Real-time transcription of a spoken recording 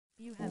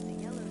You have the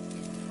yellow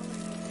skin color.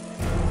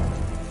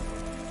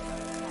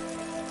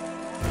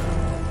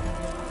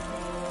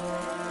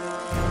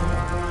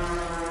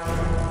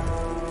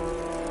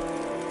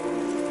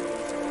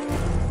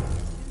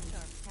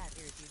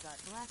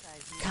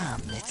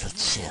 Come, little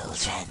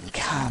children,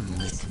 come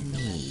with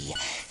me.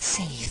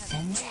 Safe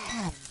and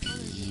happy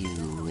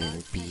you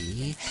will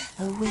be.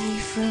 Away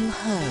from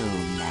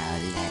home, now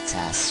let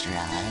us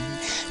run.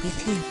 With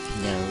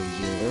Hypno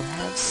you'll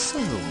have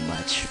so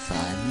much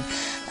fun.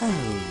 Oh,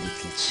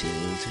 little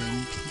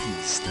children,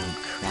 please don't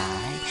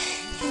cry.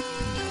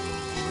 Hypno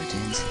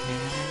wouldn't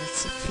hurt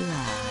to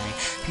fly.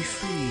 Be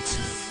free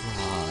to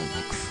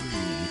frolic,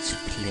 free to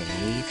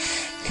play.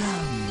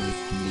 Come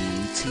with me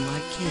to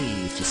my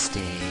cave to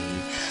stay.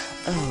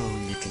 Oh,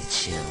 little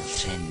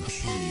children,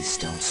 please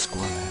don't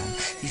squirm.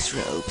 These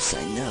ropes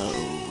I know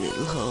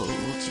will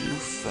hold you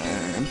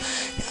firm.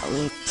 Now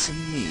look to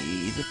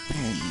me, the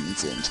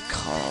pendant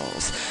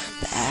calls.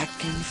 Back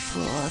and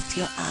forth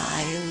your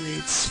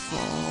eyelids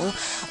fall.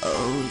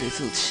 Oh,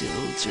 little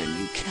children,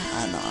 you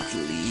cannot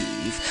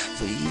leave.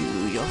 For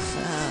you, your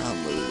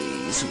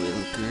families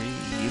will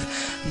grieve.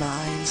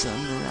 Mine's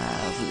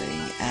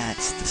unraveling at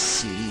the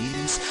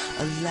seams,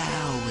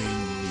 allowing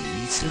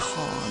me to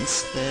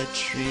haunt their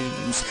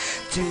dreams.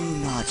 Do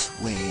not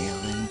wail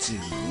and do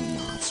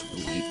not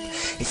weep.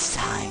 It's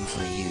time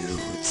for you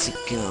to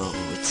go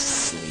to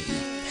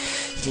sleep.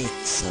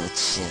 Little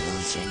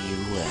children, you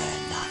were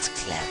not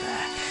clever.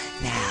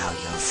 Now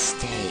you'll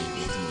stay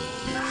with me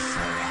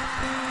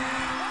forever.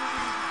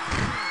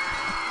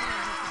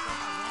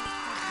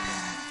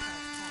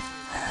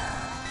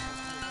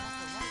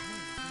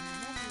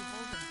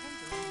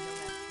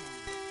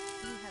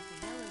 You have the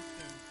yellow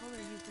skin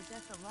color. You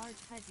possess a large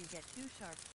head. You get 2 sharp